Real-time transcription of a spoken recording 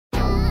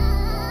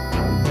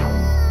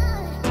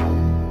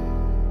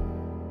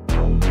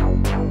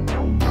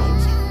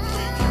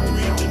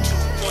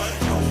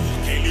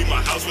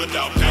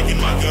without packing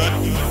my gun.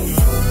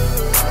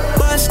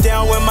 Bust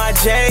down with my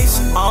J's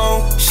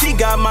on. She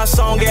got my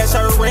song as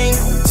her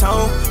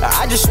ringtone.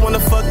 I just wanna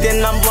fuck,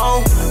 then I'm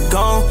long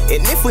gone.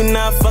 And if we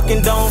not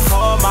fucking, don't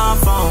call my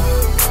phone.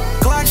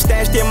 Glock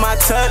stashed in my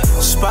touch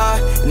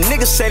spot.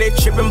 Niggas say they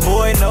trippin',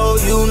 boy, no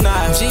you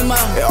not. G-Mo.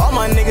 All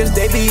my niggas,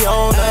 they be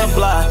on the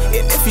block.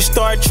 And if you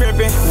start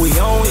trippin', we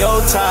on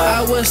your top.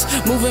 I was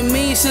moving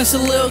me since a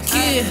little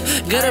kid.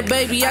 Got a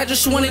baby, I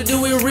just wanna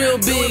do it real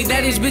big.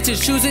 Now these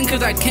bitches choosing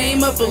cause I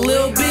came up a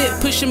little bit.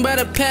 Pushing by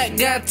the pack,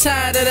 got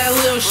tired of that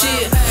little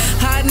shit.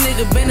 Hot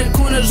nigga, been in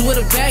corners with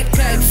a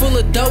backpack full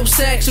of dope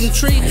sacks, some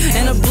tree,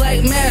 and a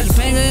black mask.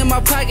 Banger in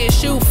my pocket,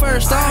 shoot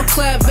first, I don't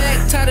clap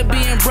back. Tired of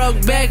being broke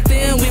back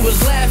then, we was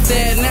laughed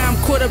at. Now I'm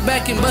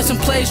quarterbacking, busting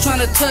plays, trying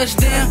to touch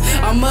down.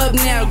 I'm up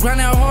now,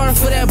 grind out hard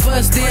for that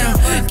bust down.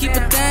 Keep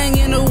a thing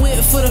in the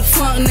whip for the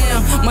funk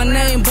now. My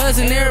name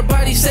buzzing,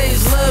 everybody say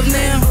it's love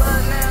now.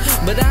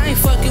 But I ain't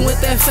fucking with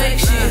that fake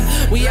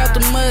shit. We out the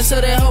mud, so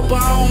they hope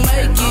I don't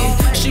make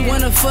it. She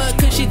wanna fuck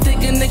cause she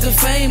think a nigga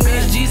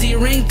famous. Jeezy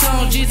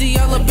ringtone, Jeezy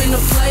all up in the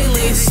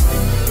playlist.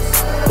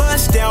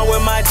 Bust down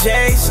with my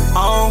J's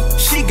on.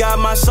 She got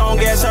my song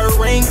as her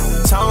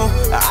ringtone.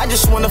 I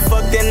just wanna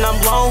fuck, then I'm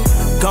long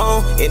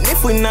gone. And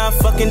if we not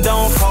fucking,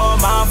 don't call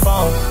my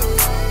phone.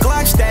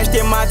 Glock stashed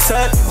in my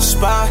touch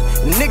spot.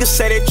 Niggas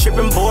say they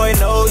trippin', boy,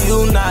 no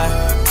you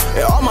not.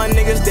 And all my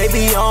niggas, they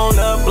be on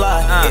the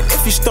block. And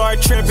if you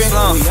start trippin',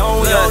 we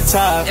on your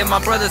top. If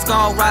my brother's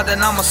gon' ride,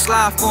 then I'ma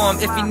slide for him.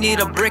 If you need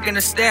a brick in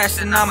the stash,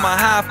 then I'ma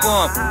hide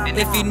for him.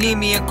 If you need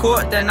me in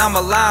court, then I'ma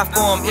lie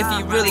for him. If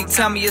you really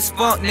tell me it's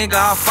funk, nigga,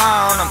 I'll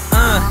fire on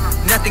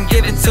him. Nothing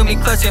given to me,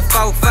 clutching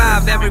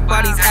 4-5.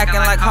 Everybody's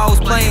acting like hoes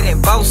playing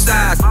it both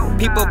sides.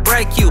 People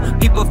break you,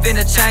 people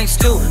finna change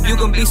too. You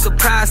gon' be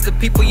surprised the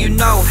people you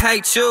know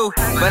hate you.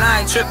 But I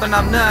ain't trippin',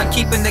 I'm none,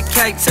 keeping the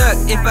K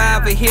tucked. If I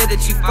ever hear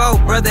that you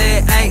fold, brother,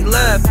 it ain't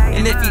love.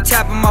 And if you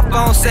tapping my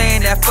phone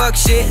saying that fuck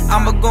shit,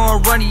 I'ma go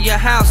and run to your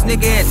house,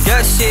 nigga, and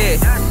dust shit.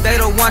 They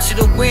don't want you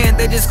to win,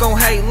 they just gon'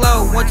 hate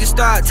low. Once you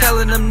start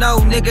telling them no,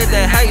 nigga,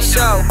 that hate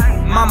show.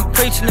 Mama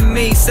preaching to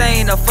me,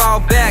 saying to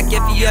fall back.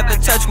 If you ever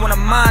touch one of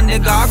mine,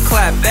 nigga, I'll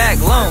clap back,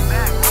 long.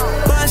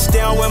 Bust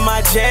down with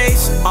my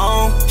J's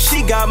on.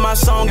 She got my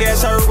song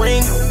as her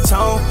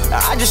ringtone.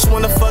 I just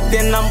wanna fuck,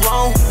 then I'm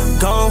long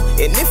gone.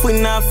 And if we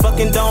not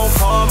fucking, don't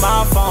call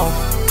my phone.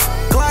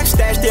 Glock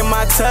stashed in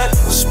my touch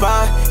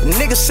spot.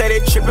 Niggas say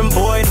they trippin',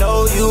 boy,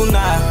 no you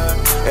not.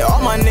 And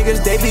all my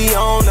niggas, they be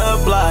on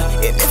the block.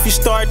 And if you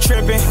start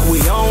trippin', we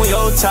on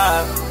your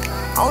top.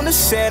 On the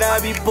set, I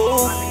be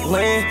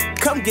booin'.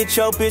 Come get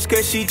your bitch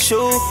cause she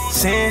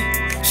choosing.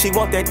 She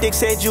want that dick,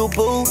 said you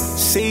boo.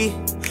 See,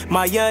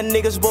 my young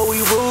niggas, boy, we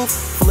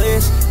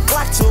ruthless.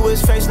 Glock to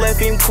his face, left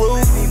him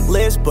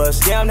clueless.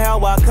 Bust down how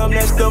I come,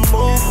 that's the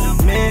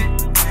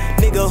movement.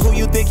 Nigga, who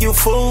you think you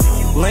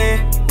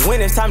foolin'?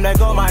 When it's time to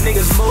go, my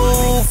niggas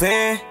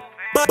moving.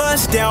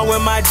 Bust down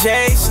with my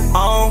J's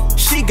on.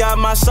 She got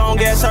my song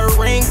as her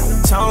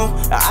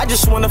ringtone. I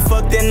just wanna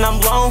fuck, then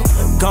I'm long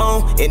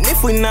gone. And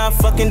if we not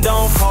fucking,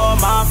 don't call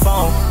my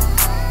phone.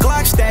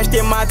 Glock stashed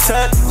in my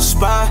touch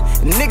spot.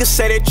 Niggas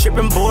say they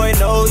trippin', boy,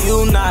 no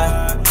you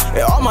not.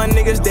 And all my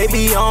niggas, they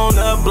be on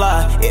the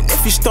block. And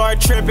if you start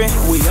trippin',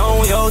 we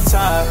on your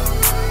top.